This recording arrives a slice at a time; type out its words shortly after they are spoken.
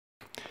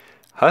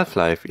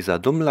Half-Life is a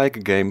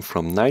Doom-like game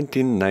from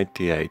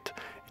 1998.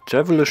 It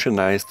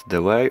revolutionized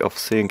the way of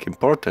seeing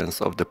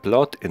importance of the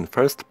plot in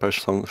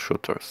first-person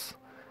shooters.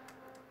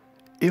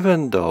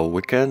 Even though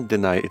we can't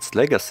deny its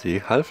legacy,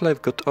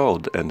 Half-Life got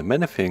old and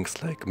many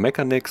things like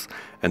mechanics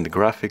and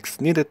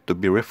graphics needed to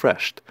be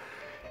refreshed.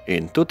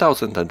 In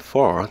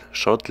 2004,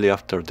 shortly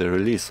after the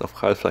release of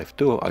Half-Life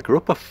 2, a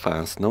group of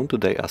fans known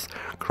today as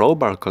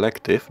Crowbar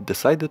Collective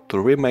decided to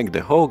remake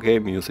the whole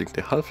game using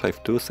the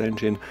Half-Life 2's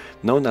engine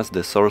known as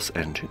the Source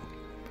Engine.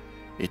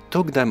 It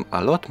took them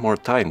a lot more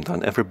time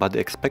than everybody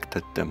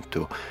expected them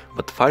to,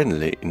 but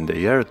finally in the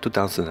year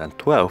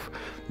 2012,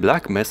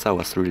 Black Mesa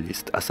was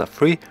released as a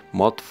free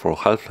mod for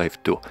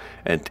Half-Life 2,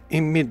 and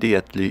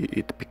immediately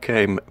it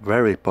became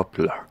very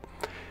popular.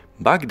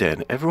 Back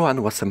then,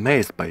 everyone was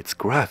amazed by its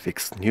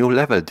graphics, new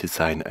level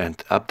design and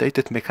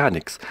updated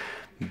mechanics,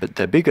 but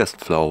the biggest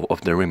flaw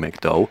of the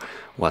remake though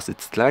was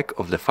its lack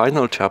of the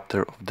final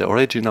chapter of the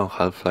original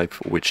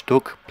Half-Life, which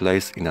took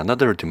place in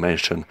another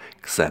dimension,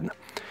 Xen.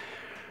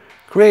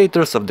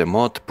 Creators of the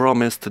mod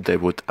promised they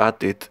would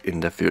add it in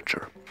the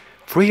future.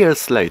 3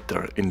 years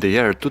later, in the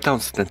year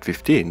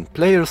 2015,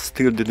 players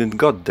still didn't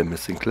got the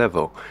missing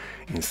level.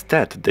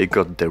 Instead, they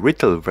got the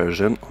retail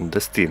version on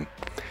the Steam.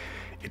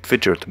 It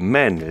featured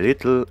many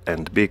little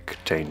and big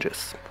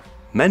changes.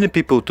 Many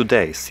people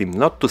today seem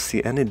not to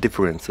see any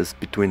differences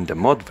between the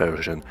mod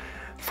version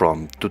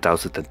from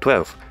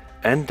 2012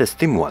 and the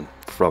Steam one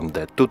from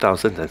the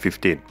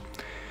 2015.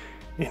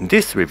 In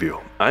this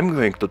review, I'm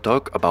going to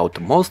talk about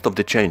most of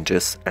the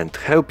changes and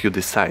help you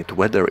decide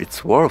whether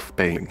it's worth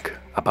paying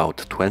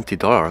about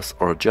 $20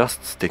 or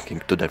just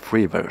sticking to the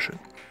free version.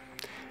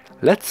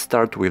 Let's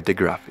start with the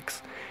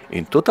graphics.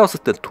 In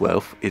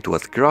 2012 it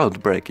was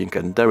groundbreaking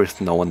and there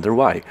is no wonder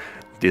why.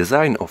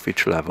 Design of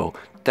each level,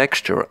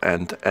 texture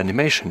and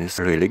animation is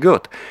really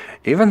good,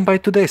 even by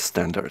today's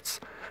standards.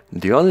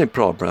 The only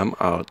problem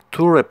are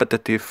too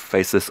repetitive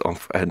faces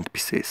of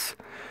NPCs.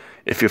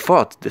 If you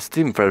thought the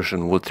Steam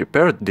version would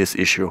repair this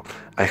issue,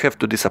 I have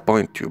to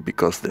disappoint you,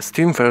 because the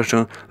Steam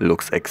version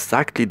looks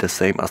exactly the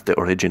same as the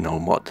original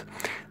mod.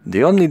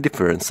 The only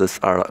differences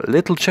are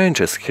little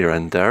changes here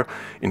and there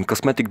in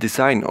cosmetic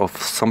design of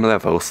some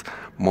levels,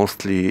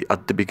 mostly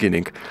at the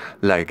beginning,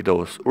 like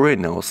those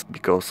urinals.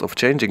 Because of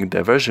changing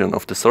the version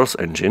of the Source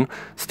Engine,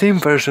 Steam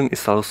version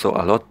is also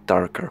a lot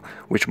darker,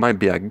 which might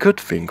be a good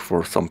thing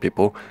for some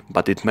people,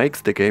 but it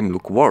makes the game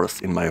look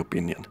worse in my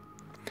opinion.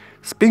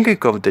 Speaking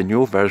of the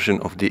new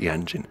version of the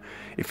engine,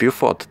 if you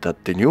thought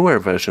that the newer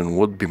version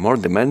would be more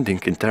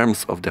demanding in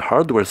terms of the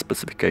hardware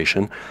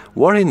specification,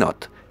 worry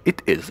not,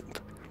 it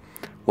isn't.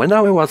 When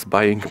I was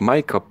buying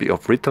my copy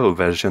of retail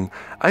version,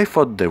 I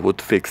thought they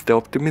would fix the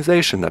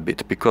optimization a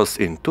bit, because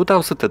in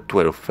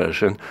 2012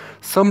 version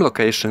some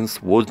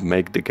locations would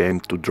make the game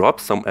to drop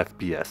some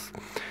FPS.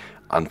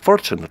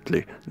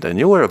 Unfortunately, the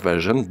newer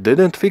version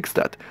didn't fix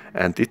that,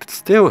 and it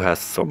still has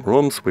some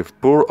rooms with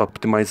poor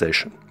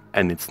optimization.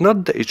 And it's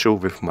not the issue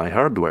with my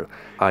hardware.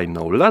 I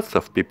know lots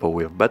of people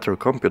with better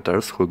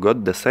computers who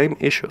got the same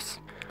issues.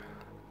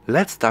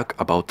 Let's talk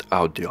about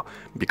audio,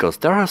 because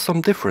there are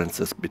some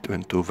differences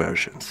between two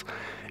versions.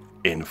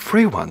 In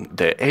free one,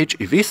 the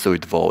HEV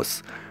suite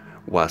voice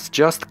was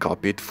just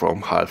copied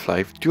from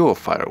Half-Life Duo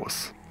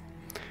files,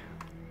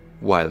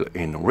 while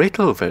in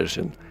retail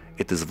version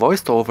it is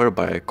voiced over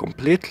by a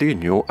completely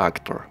new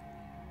actor.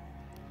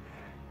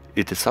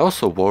 It is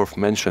also worth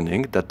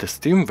mentioning that the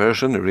Steam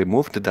version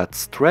removed that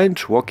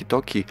strange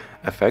walkie-talkie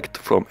effect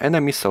from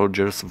enemy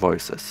soldiers'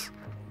 voices.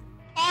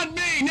 On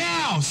me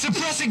now!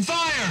 Suppressing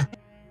fire!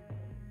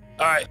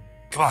 Alright,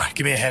 come on,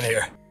 give me a hand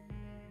here.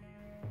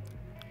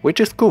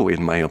 Which is cool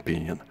in my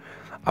opinion.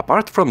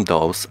 Apart from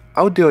those,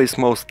 audio is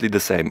mostly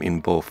the same in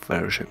both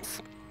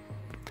versions.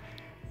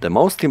 The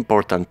most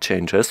important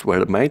changes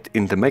were made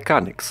in the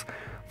mechanics.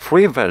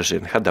 Free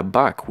version had a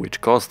bug which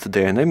caused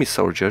the enemy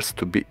soldiers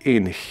to be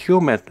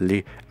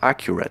inhumanly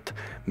accurate,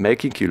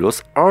 making you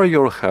lose all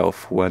your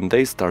health when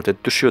they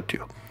started to shoot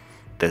you.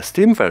 The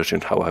Steam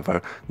version,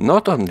 however,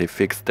 not only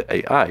fixed the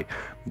AI,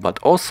 but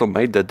also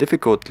made the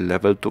difficulty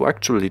level to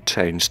actually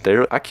change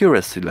their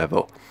accuracy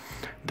level.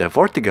 The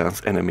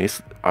Vortigaunt's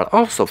enemies are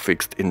also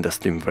fixed in the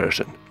Steam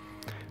version.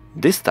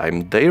 This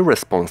time their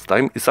response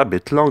time is a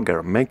bit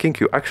longer, making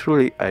you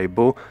actually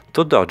able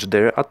to dodge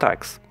their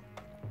attacks.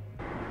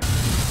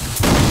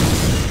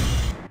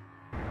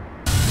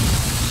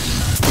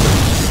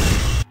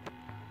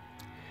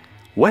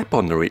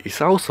 Weaponry is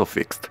also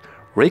fixed.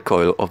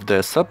 Recoil of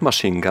the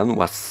submachine gun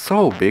was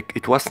so big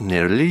it was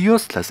nearly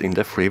useless in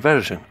the free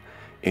version.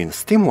 In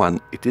Steam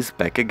one it is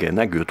back again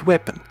a good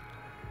weapon.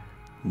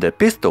 The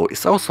pistol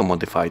is also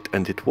modified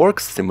and it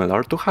works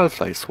similar to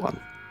Half-Life's one.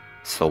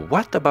 So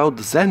what about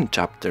Xen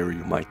chapter,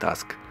 you might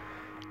ask?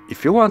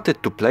 If you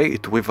wanted to play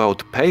it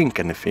without paying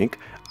anything,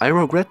 I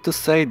regret to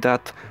say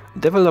that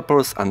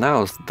developers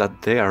announced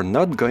that they are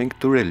not going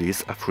to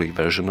release a free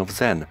version of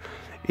Xen.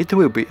 It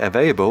will be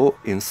available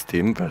in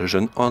Steam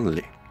version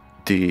only.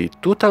 The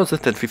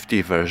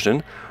 2050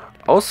 version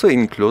Also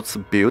includes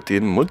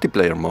built-in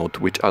multiplayer mode,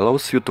 which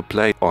allows you to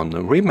play on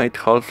remade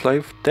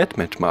Half-Life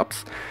deathmatch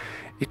maps.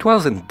 It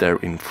wasn't there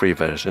in free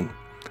version.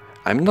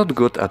 I'm not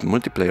good at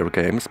multiplayer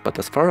games, but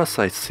as far as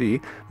I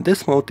see,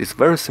 this mode is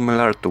very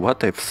similar to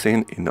what I've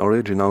seen in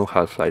original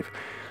Half-Life,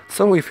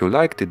 so if you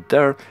liked it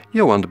there,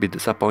 you won't be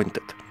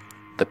disappointed.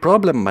 The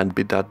problem might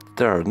be that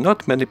there are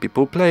not many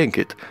people playing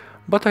it,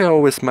 but I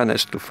always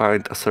manage to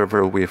find a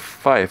server with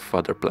 5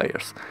 other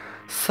players.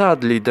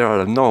 Sadly, there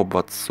are no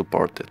bots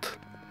supported.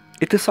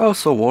 It is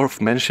also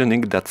worth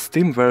mentioning that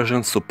Steam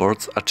version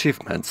supports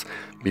achievements,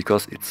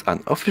 because it's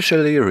an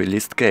officially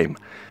released game.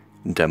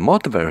 The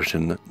mod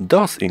version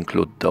does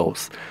include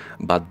those,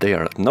 but they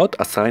are not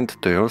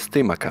assigned to your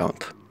Steam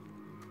account.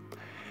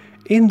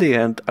 In the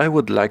end, I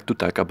would like to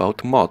talk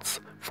about mods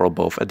for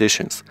both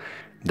editions.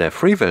 The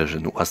free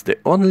version was the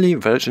only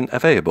version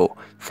available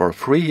for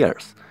 3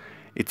 years.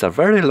 It's a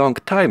very long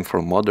time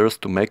for modders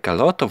to make a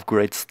lot of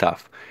great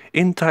stuff.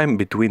 In time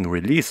between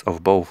release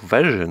of both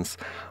versions,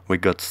 we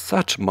got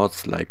such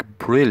mods like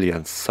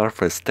Brilliance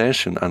Surface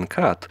Tension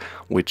Uncut,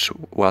 which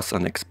was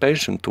an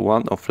expansion to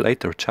one of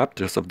later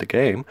chapters of the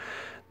game.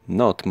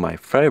 Not my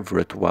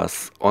favorite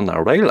was On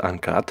a Rail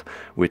Uncut,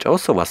 which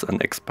also was an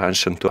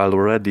expansion to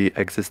already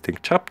existing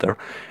chapter,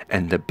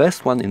 and the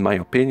best one in my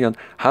opinion,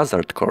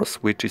 Hazard Course,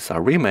 which is a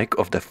remake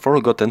of the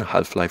forgotten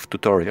Half-Life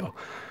tutorial.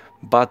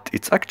 But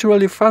it's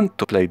actually fun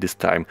to play this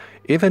time,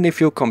 even if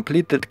you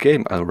completed the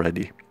game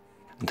already.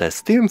 The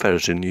Steam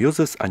version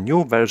uses a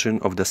new version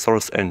of the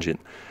source engine,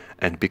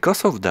 and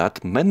because of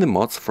that many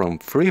mods from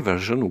free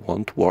version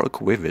won't work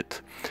with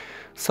it.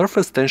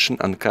 Surface Tension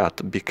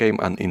Uncut became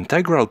an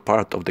integral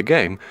part of the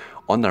game.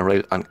 On a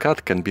Rail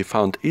Uncut can be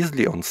found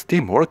easily on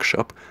Steam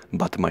Workshop,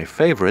 but my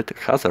favorite,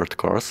 Hazard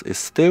Course, is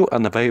still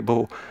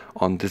unavailable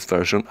on this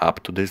version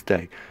up to this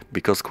day,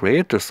 because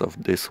creators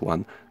of this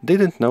one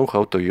didn't know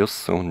how to use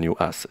some new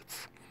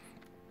assets.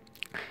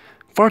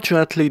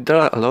 Fortunately, there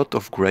are a lot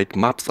of great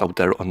maps out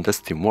there on the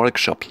Steam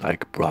Workshop,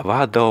 like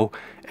Bravado,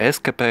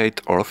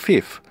 Escapade or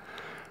Thief.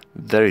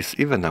 There is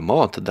even a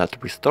mod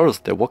that restores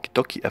the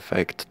walkie-talkie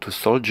effect to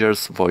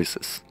soldiers'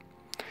 voices.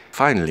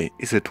 Finally,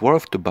 is it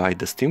worth to buy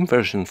the Steam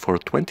version for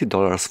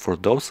 $20 for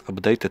those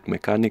updated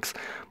mechanics,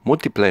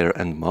 multiplayer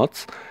and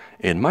mods?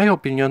 In my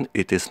opinion,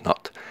 it is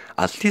not.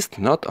 At least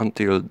not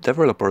until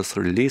developers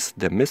release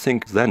the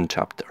missing Zen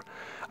chapter.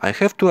 I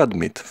have to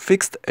admit,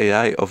 fixed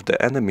AI of the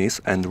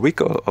enemies and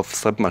recoil of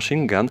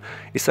submachine gun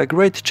is a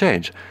great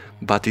change,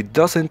 but it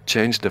doesn't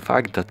change the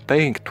fact that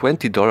paying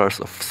 $20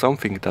 of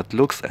something that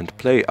looks and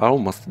play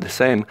almost the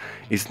same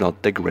is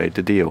not the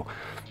great deal.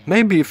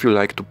 Maybe if you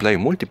like to play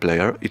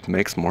multiplayer, it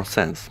makes more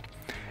sense.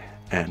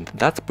 And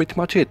that's pretty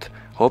much it.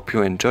 Hope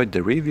you enjoyed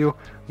the review.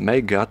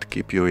 May God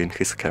keep you in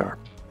his care.